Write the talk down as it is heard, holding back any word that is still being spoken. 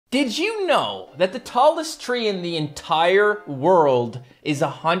Did you know that the tallest tree in the entire world is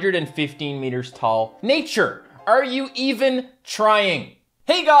 115 meters tall? Nature, are you even trying?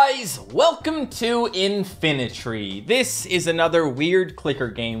 Hey guys, welcome to Infinitree. This is another weird clicker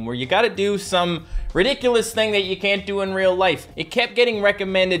game where you gotta do some ridiculous thing that you can't do in real life. It kept getting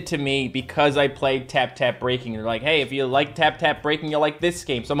recommended to me because I played Tap Tap Breaking. They're like, hey, if you like Tap Tap Breaking, you'll like this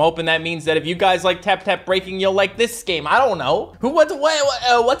game. So I'm hoping that means that if you guys like Tap Tap Breaking, you'll like this game. I don't know. What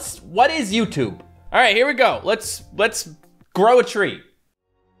is YouTube? All right, here we go. Let's grow a tree.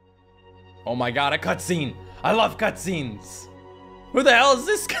 Oh my God, a cutscene. I love cutscenes. Who the hell is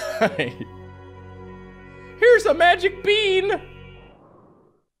this guy? Here's a magic bean.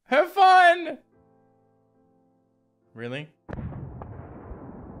 Have fun. Really?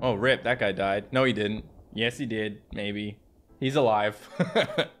 Oh, rip, that guy died. No, he didn't. Yes, he did, maybe. He's alive.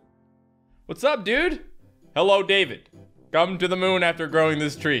 What's up, dude? Hello, David. Come to the moon after growing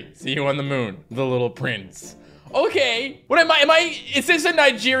this tree. See you on the moon, the little prince. Okay, what is this a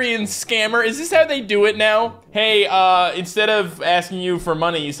Nigerian scammer? Is this how they do it now? Hey, instead of asking you for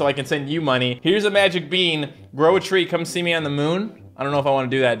money so I can send you money, here's a magic bean, grow a tree, come see me on the moon? I don't know if I wanna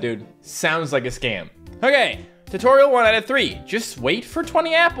do that, dude. Sounds like a scam. Okay, tutorial 1 out of 3. Just wait for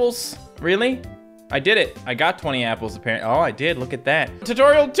 20 apples. Really? I did it. I got 20 apples apparently. Oh, I did, look at that.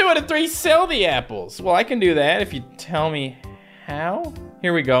 Tutorial 2 out of 3, sell the apples. Well, I can do that if you tell me how.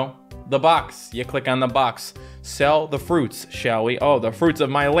 Here we go. The box, you click on the box. Sell the fruits, shall we? Oh, the fruits of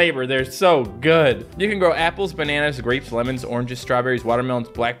my labor, they're so good. You can grow apples, bananas, grapes, lemons, oranges, strawberries, watermelons,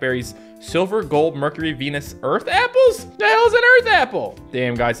 blackberries, silver, gold, mercury, Venus, earth apples? The hell's an earth apple?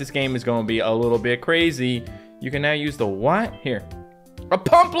 Damn guys, this game is gonna be a little bit crazy. You can now use the what? Here, a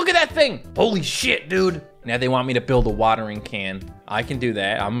pump, look at that thing. Holy shit, dude. Now they want me to build a watering can. I can do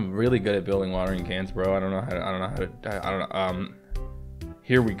that. I'm really good at building watering cans, bro. I don't know.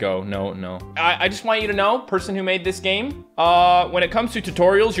 Here we go, no. I just want you to know, person who made this game, when it comes to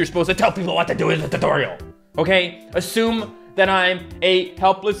tutorials, you're supposed to tell people what to do in the tutorial, okay? Assume that I'm a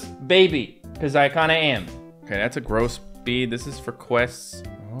helpless baby, because I kinda am. Okay, that's a gross bead, this is for quests.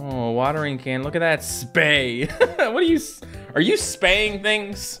 Oh, watering can, look at that spay. Are you spaying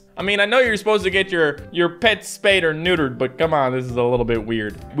things? I mean, I know you're supposed to get your pet spayed or neutered, but come on, this is a little bit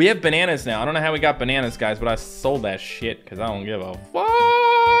weird. We have bananas now. I don't know how we got bananas, guys, but I sold that shit because I don't give a fuck.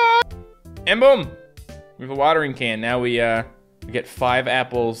 And boom, we have a watering can. Now we get 5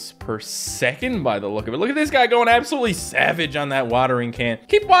 apples per second by the look of it. Look at this guy going absolutely savage on that watering can.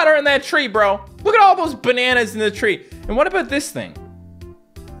 Keep watering that tree, bro. Look at all those bananas in the tree. And what about this thing?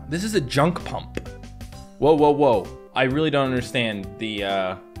 This is a junk pump. Whoa. I really don't understand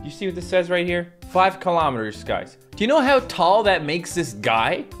the, you see what this says right here? 5 kilometers, guys. Do you know how tall that makes this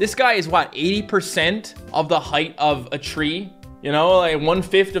guy? This guy is what, 80% of the height of a tree? You know, like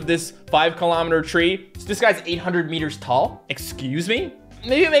 1/5 of this 5 kilometer tree. So this guy's 800 meters tall. Excuse me?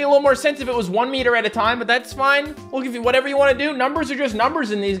 Maybe it make a little more sense if it was 1 meter at a time, but that's fine. Look, if you, whatever you wanna do, numbers are just numbers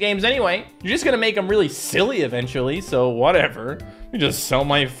in these games anyway. You're just gonna make them really silly eventually, so whatever. You just sell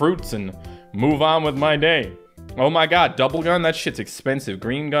my fruits and move on with my day. Oh my God, double gun, that shit's expensive.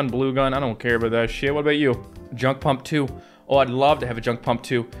 Green gun, blue gun, I don't care about that shit. What about you? Junk pump 2. Oh, I'd love to have a junk pump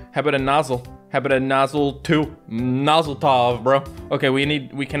 2. How about a nozzle? How about a nozzle 2? Nozzle tov, bro. Okay,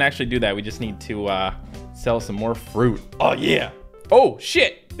 we can actually do that. We just need to sell some more fruit. Oh yeah. Oh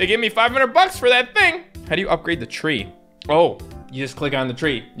shit, they gave me 500 bucks for that thing. How do you upgrade the tree? Oh, you just click on the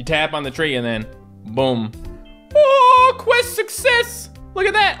tree. You tap on the tree and then boom. Oh, quest success. Look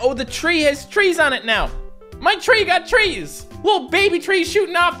at that. Oh, the tree has trees on it now. My tree got trees. Little baby trees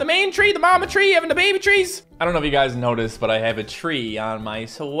shooting off the main tree, the mama tree having the baby trees. I don't know if you guys noticed, but I have a tree on my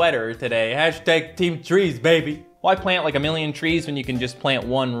sweater today. Hashtag team trees, baby. Why plant like a million trees when you can just plant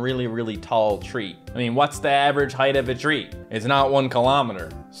one really, really tall tree? I mean, what's the average height of a tree? It's not 1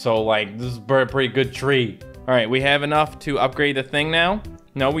 kilometer. So like, this is a pretty good tree. All right, we have enough to upgrade the thing now?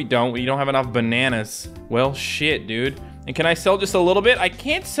 No, we don't. We don't have enough bananas. Well, shit, dude. And can I sell just a little bit? I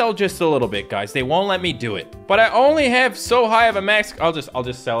can't sell just a little bit, guys. They won't let me do it. But I only have so high of a max. I'll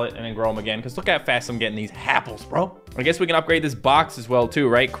just sell it and then grow them again. Because look how fast I'm getting these apples, bro. I guess we can upgrade this box as well too,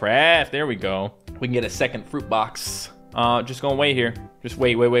 right? Craft, there we go. We can get a second fruit box. Just gonna wait here. Just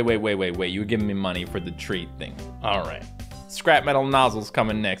wait. You were giving me money for the tree thing. All right. Scrap metal nozzles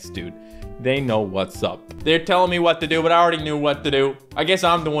coming next, dude. They know what's up. They're telling me what to do, but I already knew what to do. I guess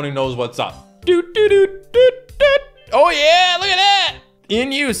I'm the one who knows what's up. Oh yeah, look at that!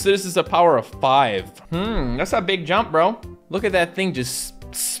 In use, so this is a power of 5. That's a big jump, bro. Look at that thing just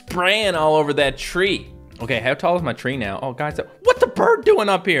spraying all over that tree. Okay, how tall is my tree now? Oh, guys, what the bird doing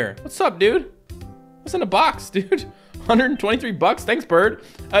up here? What's up, dude? What's in the box, dude? 123 bucks. Thanks, bird.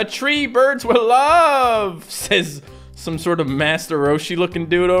 A tree birds will love, says some sort of Master Roshi looking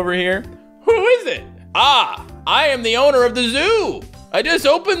dude over here. Who is it? Ah, I am the owner of the zoo. I just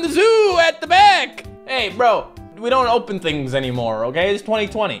opened the zoo at the back. Hey, bro, we don't open things anymore, okay? It's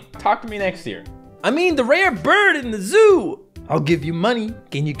 2020. Talk to me next year. I mean, the rare bird in the zoo. I'll give you money.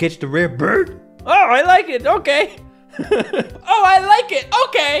 Can you catch the rare bird? Oh, I like it. Okay. Oh, I like it.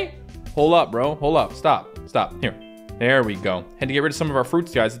 Okay. Hold up, bro. Hold up. Stop. Stop. Here. There we go. Had to get rid of some of our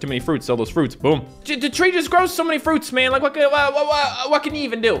fruits, guys. Too many fruits. Sell those fruits. Boom. The tree just grows so many fruits, man. Like, what can you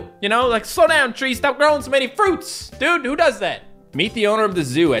even do? You know, like, slow down, tree. Stop growing so many fruits. Dude, who does that? Meet the owner of the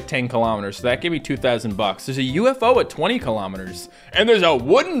zoo at 10 kilometers. So that gave me 2,000 bucks. There's a UFO at 20 kilometers. And there's a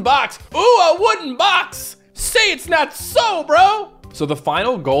wooden box. Ooh, a wooden box. Say it's not so, bro. So the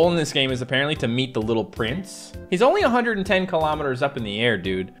final goal in this game is apparently to meet the little prince. He's only 110 kilometers up in the air,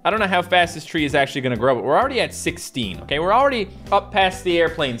 dude. I don't know how fast this tree is actually gonna grow, but we're already at 16, okay? We're already up past the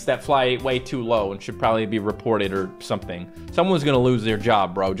airplanes that fly way too low and should probably be reported or something. Someone's gonna lose their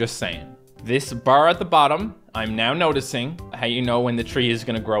job, bro, just saying. This bar at the bottom, I'm now noticing how you know when the tree is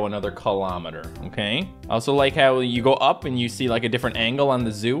gonna grow another kilometer, okay? I also like how you go up and you see like a different angle on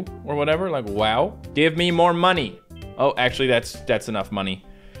the zoo or whatever, like, wow. Give me more money. Oh, actually, that's enough money.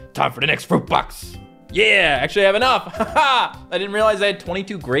 Time for the next fruit box. Yeah, actually I have enough. Haha! I didn't realize I had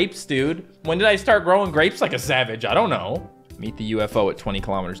 22 grapes, dude. When did I start growing grapes like a savage? I don't know. Meet the UFO at 20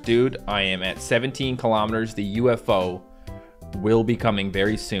 kilometers. Dude, I am at 17 kilometers. The UFO will be coming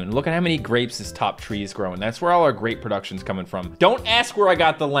very soon. Look at how many grapes this top tree is growing. That's where all our grape production's coming from. Don't ask where I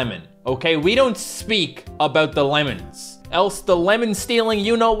got the lemon, okay? We don't speak about the lemons. Else the lemon stealing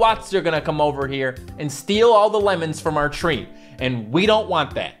you-know-whats are gonna come over here and steal all the lemons from our tree. And we don't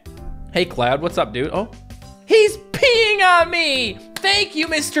want that. Hey, Cloud, what's up, dude? Oh, he's peeing on me. Thank you,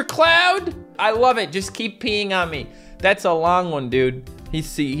 Mr. Cloud. I love it, just keep peeing on me. That's a long one, dude.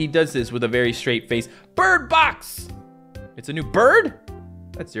 He does this with a very straight face. Bird box. It's a new bird?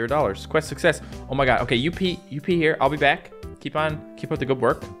 That's $0. Quest success. Oh my God, okay, you pee here. I'll be back. Keep up the good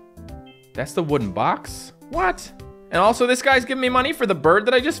work. That's the wooden box? What? And also this guy's giving me money for the bird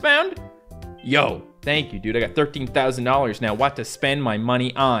that I just found? Yo, thank you, dude. I got $13,000 now. What to spend my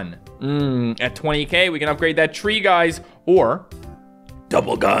money on? At 20K, we can upgrade that tree, guys. Or,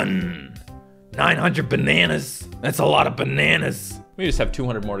 double gun. 900 bananas. That's a lot of bananas. We just have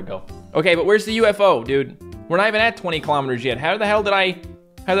 200 more to go. Okay, but where's the UFO, dude? We're not even at 20 kilometers yet. How the hell did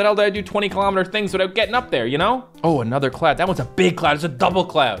I do 20 kilometer things without getting up there, you know? Oh, another cloud. That one's a big cloud. It's a double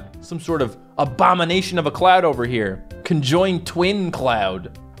cloud. Some sort of abomination of a cloud over here. Conjoined twin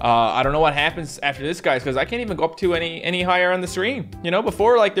cloud. I don't know what happens after this, guys, because I can't even go up to any higher on the screen. You know,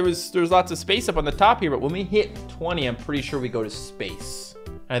 before, like, there was lots of space up on the top here, but when we hit 20, I'm pretty sure we go to space.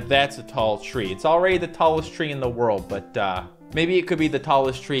 And that's a tall tree. It's already the tallest tree in the world, but maybe it could be the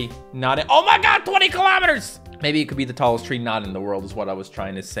tallest tree not in— oh my God, 20 kilometers! Maybe it could be the tallest tree not in the world is what I was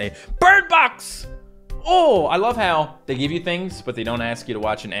trying to say. Bird box! Oh, I love how they give you things, but they don't ask you to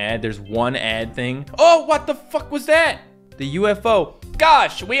watch an ad. There's one ad thing. Oh, what the fuck was that? The UFO.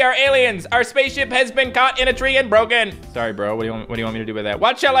 Gosh, we are aliens. Our spaceship has been caught in a tree and broken. Sorry, bro. What do you want me to do with that?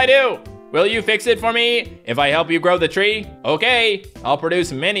 What shall I do? Will you fix it for me if I help you grow the tree? Okay, I'll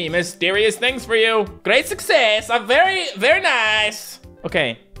produce many mysterious things for you. Great success. Very, very nice.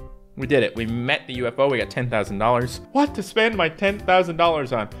 Okay. We did it. We met the UFO. We got $10,000. What to spend my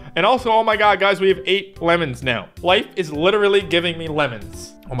 $10,000 on? And also, oh my God, guys, we have 8 lemons now. Life is literally giving me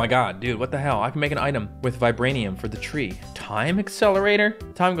lemons. Oh my God, dude, what the hell? I can make an item with vibranium for the tree. Time accelerator?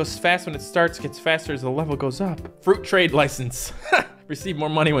 Time goes fast when it starts, gets faster as the level goes up. Fruit trade license. Receive more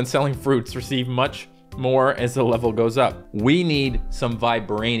money when selling fruits. Receive much more as the level goes up. We need some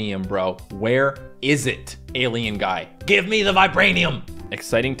vibranium, bro. Where is it, alien guy? Give me the vibranium.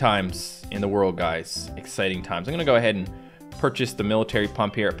 Exciting times in the world, guys. Exciting times. I'm gonna go ahead and purchase the military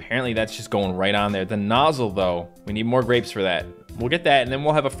pump here. Apparently that's just going right on there. The nozzle though, we need more grapes for that. We'll get that and then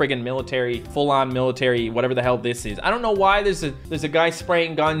we'll have a friggin' military, full-on military, whatever the hell this is. I don't know why there's a guy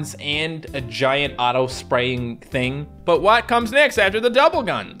spraying guns and a giant auto spraying thing. But what comes next after the double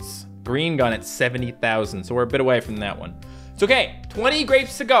guns? Green gun at 70,000, so we're a bit away from that one. It's okay, 20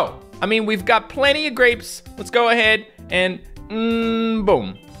 grapes to go. I mean, we've got plenty of grapes. Let's go ahead and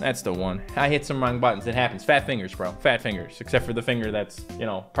boom. That's the one. I hit some wrong buttons. It happens. Fat fingers, bro. Fat fingers. Except for the finger that's, you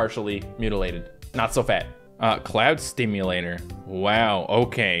know, partially mutilated. Not so fat. Cloud stimulator. Wow,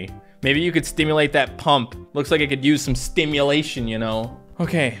 okay. Maybe you could stimulate that pump. Looks like it could use some stimulation, you know.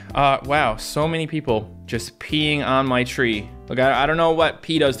 Okay, wow, so many people just peeing on my tree. Look, I don't know what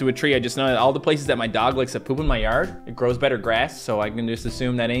pee does to a tree. I just know that all the places that my dog likes to poop in my yard, it grows better grass, so I can just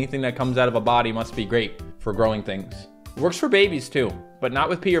assume that anything that comes out of a body must be great for growing things. Works for babies too, but not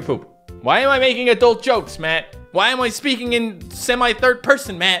with pee or poop. Why am I making adult jokes, Matt? Why am I speaking in semi-third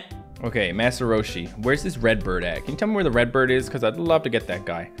person, Matt? Okay, Master Roshi, where's this red bird at? Can you tell me where the red bird is? Because I'd love to get that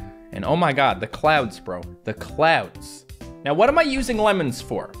guy. And oh my God, the clouds, bro. The clouds. Now, what am I using lemons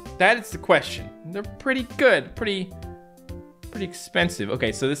for? That is the question. They're pretty good, pretty expensive.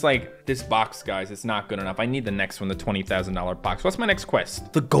 Okay, so this box, guys, it's not good enough. I need the next one, the $20,000 box. What's my next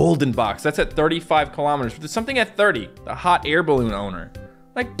quest? The golden box. That's at 35 kilometers. There's something at 30. The hot air balloon owner.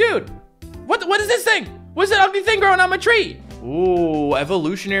 Like, dude, what is this thing? What's that ugly thing growing on my tree? Ooh,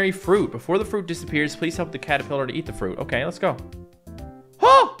 evolutionary fruit. Before the fruit disappears, please help the caterpillar to eat the fruit. Okay, let's go.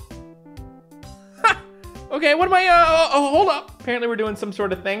 Oh! Ha! Okay, what am I, hold up. Apparently we're doing some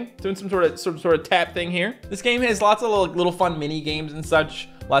sort of thing. Doing some sort of tap thing here. This game has lots of little fun mini games and such.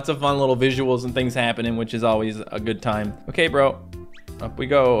 Lots of fun little visuals and things happening, which is always a good time. Okay, bro. Up we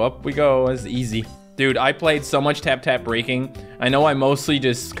go, up we go. It's easy. Dude, I played so much tap breaking. I know I mostly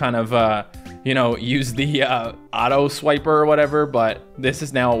just kind of, you know, use the auto swiper or whatever, but this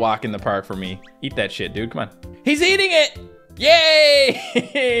is now a walk in the park for me. Eat that shit, dude, come on. He's eating it!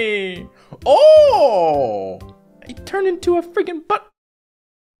 Yay! Oh! He turned into a freaking butt.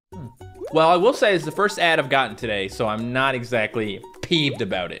 Well, I will say it's the first ad I've gotten today, so I'm not exactly peeved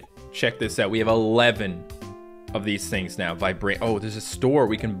about it. Check this out, we have 11 of these things now. Oh, there's a store,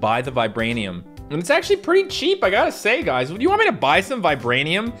 we can buy the vibranium. And it's actually pretty cheap, I gotta say, guys. Do you want me to buy some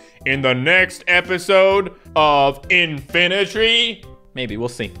vibranium in the next episode of Infinitree? Maybe, we'll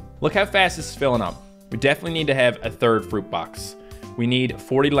see. Look how fast this is filling up. We definitely need to have a third fruit box. We need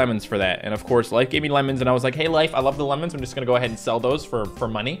 40 lemons for that. And of course, Life gave me lemons and I was like, hey, Life, I love the lemons. I'm just gonna go ahead and sell those for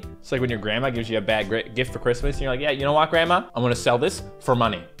money. It's like when your grandma gives you a bad gift for Christmas and you're like, yeah, you know what, Grandma? I'm gonna sell this for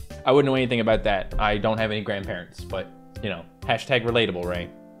money. I wouldn't know anything about that. I don't have any grandparents, but you know, hashtag relatable,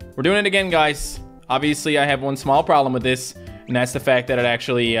 right? We're doing it again, guys. Obviously, I have one small problem with this, and that's the fact that it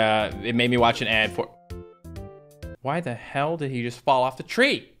actually, it made me watch an ad for... Why the hell did he just fall off the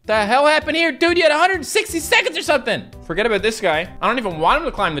tree? The hell happened here? Dude, you had 160 seconds or something. Forget about this guy. I don't even want him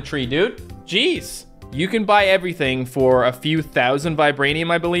to climb the tree, dude. Jeez. You can buy everything for a few thousand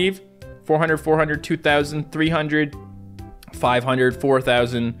vibranium, I believe. 400, 400, 2,000, 300, 500,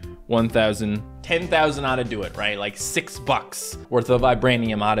 4,000, 1,000, 10,000 ought to do it, right? Like $6 worth of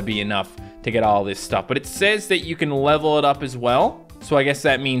vibranium ought to be enough to get all this stuff. But it says that you can level it up as well. So I guess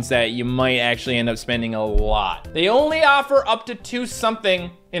that means that you might actually end up spending a lot. They only offer up to 2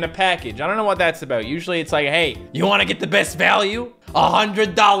 something in a package. I don't know what that's about. Usually it's like, hey, you wanna get the best value?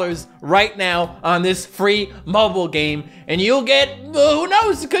 $100 right now on this free mobile game. And you'll get, who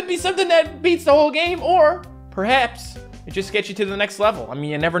knows, it could be something that beats the whole game, or perhaps it just gets you to the next level. I mean,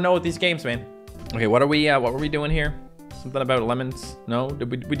 you never know with these games, man. Okay, what were we doing here? Something about lemons? No,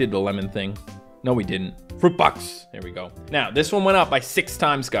 we did the lemon thing. No, we didn't. Fruit box, there we go. Now, this one went up by 6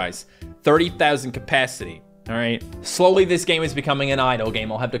 times, guys. 30,000 capacity, all right? Slowly, this game is becoming an idle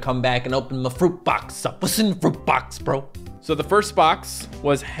game. I'll have to come back and open the fruit box up. What's in the fruit box, bro? So the first box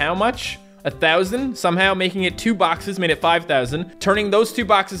was how much? 1,000, somehow making it 2 boxes, made it 5,000. Turning those 2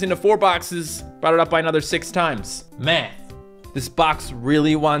 boxes into 4 boxes, brought it up by another 6 times. Math, this box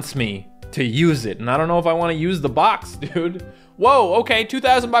really wants me to use it, and I don't know if I want to use the box, dude. Whoa, okay,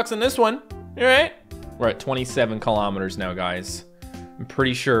 2,000 bucks on this one. All right. We're at 27 kilometers now, guys. I'm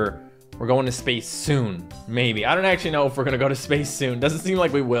pretty sure we're going to space soon. Maybe. I don't actually know if we're gonna go to space soon. Doesn't seem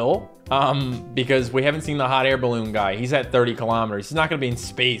like we will, because we haven't seen the hot air balloon guy. He's at 30 kilometers. He's not gonna be in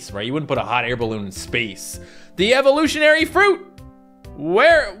space, right? You wouldn't put a hot air balloon in space. The evolutionary fruit.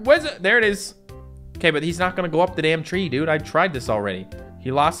 Where's it? There it is. Okay, but he's not gonna go up the damn tree, dude. I tried this already.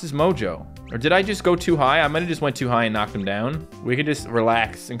 He lost his mojo. Or did I just go too high? I might have just went too high and knocked him down. We could just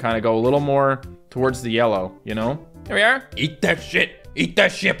relax and kind of go a little more towards the yellow, you know? Here we are. Eat that shit. Eat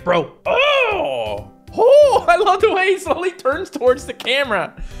that shit, bro. Oh! Oh, I love the way he slowly turns towards the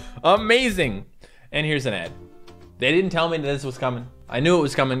camera. Amazing. And here's an ad. They didn't tell me that this was coming. I knew it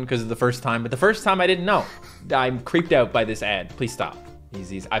was coming because of the first time, but the first time I didn't know. I'm creeped out by this ad. Please stop.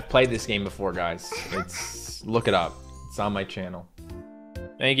 Easy. I've played this game before, guys. Look it up. It's on my channel.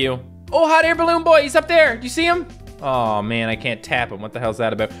 Thank you. Oh, hot air balloon boy, he's up there. Do you see him? Oh man, I can't tap him. What the hell's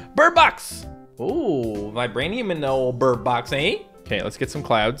that about? Bird box. Oh, vibranium in the old bird box, eh? Okay, let's get some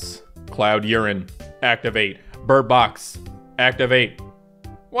clouds. Cloud urine, activate. Bird box, activate.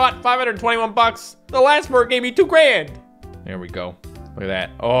 What, 521 bucks? The last bird gave me 2 grand. There we go, look at that.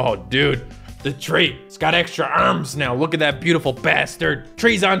 Oh, dude, the tree, it's got extra arms now. Look at that beautiful bastard.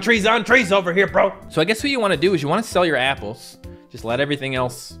 Trees on trees on trees over here, bro. So I guess what you wanna do is you wanna sell your apples. Just let everything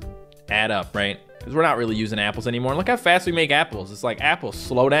else add up, right? Because we're not really using apples anymore. And look how fast we make apples. It's like, apples,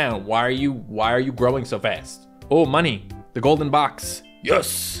 slow down. Why are you growing so fast? Oh, money. The golden box.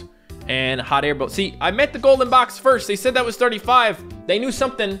 Yes. And hot air boat. See, I met the golden box first. They said that was 35. They knew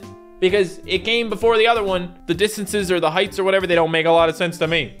something because it came before the other one. The distances or the heights or whatever, they don't make a lot of sense to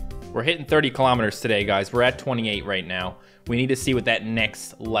me. We're hitting 30 kilometers today, guys. We're at 28 right now. We need to see what that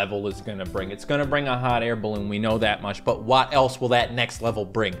next level is gonna bring. It's gonna bring a hot air balloon, we know that much, but what else will that next level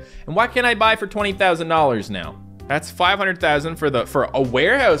bring? And what can I buy for $20,000 now? That's $500,000 for a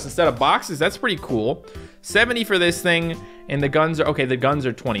warehouse instead of boxes. That's pretty cool. 70 for this thing, and the guns are, okay, the guns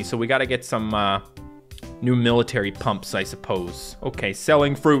are 20, so we gotta get some new military pumps, I suppose. Okay,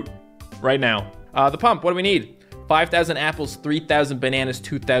 selling fruit right now. The pump, what do we need? 5,000 apples, 3,000 bananas,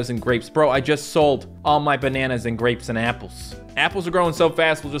 2,000 grapes. Bro, I just sold all my bananas and grapes and apples. Apples are growing so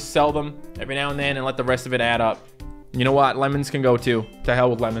fast, we'll just sell them every now and then and let the rest of it add up. You know what? Lemons can go too. To hell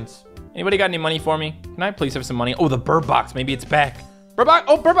with lemons. Anybody got any money for me? Can I please have some money? Oh, the bird box. Maybe it's back. Bird box.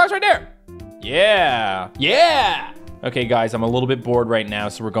 Oh, bird box right there. Yeah. Yeah. Okay, guys, I'm a little bit bored right now,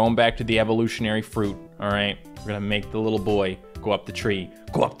 so we're going back to the evolutionary fruit. All right. We're going to make the little boy go up the tree.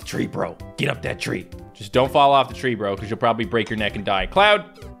 Go up the tree, bro. Get up that tree. Just don't fall off the tree, bro, because you'll probably break your neck and die.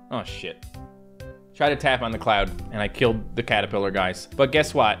 Cloud. Oh, shit. Try to tap on the cloud, and I killed the caterpillar, guys. But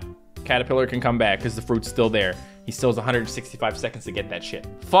guess what? Caterpillar can come back because the fruit's still there. He still has 165 seconds to get that shit.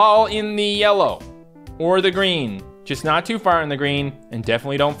 Fall in the yellow or the green. Just not too far in the green, and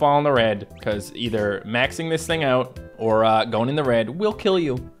definitely don't fall in the red, because either maxing this thing out or going in the red will kill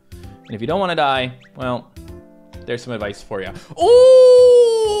you. And if you don't want to die, well, there's some advice for you.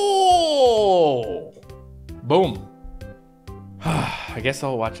 Oh! Boom. I guess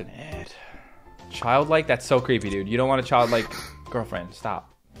I'll watch an ad. Childlike? That's so creepy, dude. You don't want a childlike girlfriend.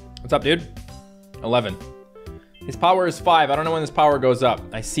 Stop. What's up, dude? 11. His power is 5. I don't know when his power goes up.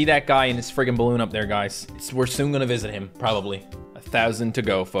 I see that guy in his friggin' balloon up there, guys. We're soon gonna visit him, probably. 1,000 to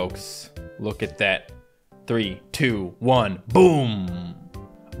go, folks. Look at that. 3, 2, 1. Boom!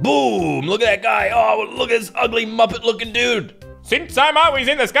 Boom! Look at that guy. Oh, look at this ugly Muppet-looking dude. Since I'm always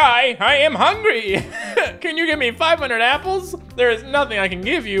in the sky, I am hungry. Can you give me 500 apples? There is nothing I can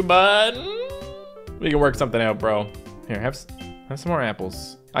give you, but we can work something out, bro. Here, have some more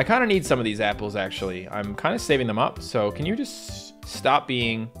apples. I kind of need some of these apples, actually. I'm kind of saving them up, so can you just stop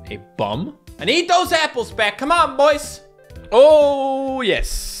being a bum? I need those apples back. Come on, boys. Oh,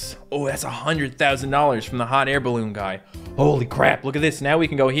 yes. Oh, that's $100,000 from the hot air balloon guy. Holy crap, look at this. Now we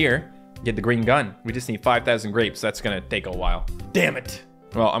can go here, get the green gun. We just need 5,000 grapes. That's gonna take a while. Damn it.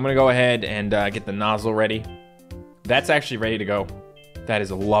 Well, I'm gonna go ahead and get the nozzle ready. That's actually ready to go. That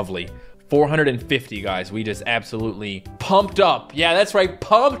is lovely. 450, guys. We just absolutely pumped up. Yeah, that's right,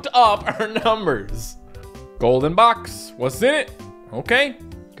 pumped up our numbers. Golden box, what's in it? Okay,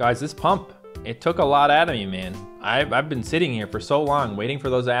 guys, this pump, it took a lot out of me, man. I've been sitting here for so long waiting for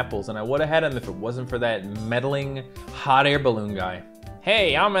those apples, and I would have had them if it wasn't for that meddling hot air balloon guy.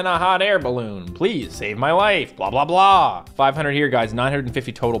 Hey, I'm in a hot air balloon. Please save my life, blah, blah, blah. 500 here, guys,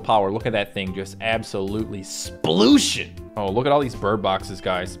 950 total power. Look at that thing, just absolutely splooshing. Oh, look at all these bird boxes,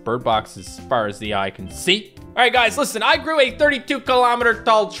 guys. Bird boxes as far as the eye can see. All right, guys, listen, I grew a 32-kilometer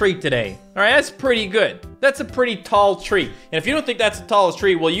tall tree today. All right, that's pretty good. That's a pretty tall tree. And if you don't think that's the tallest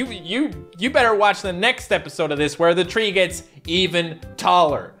tree, well, you better watch the next episode of this where the tree gets even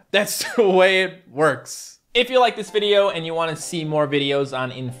taller. That's the way it works. If you like this video and you want to see more videos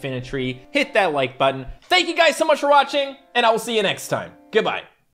on Infinitree, hit that like button. Thank you guys so much for watching, and I will see you next time. Goodbye.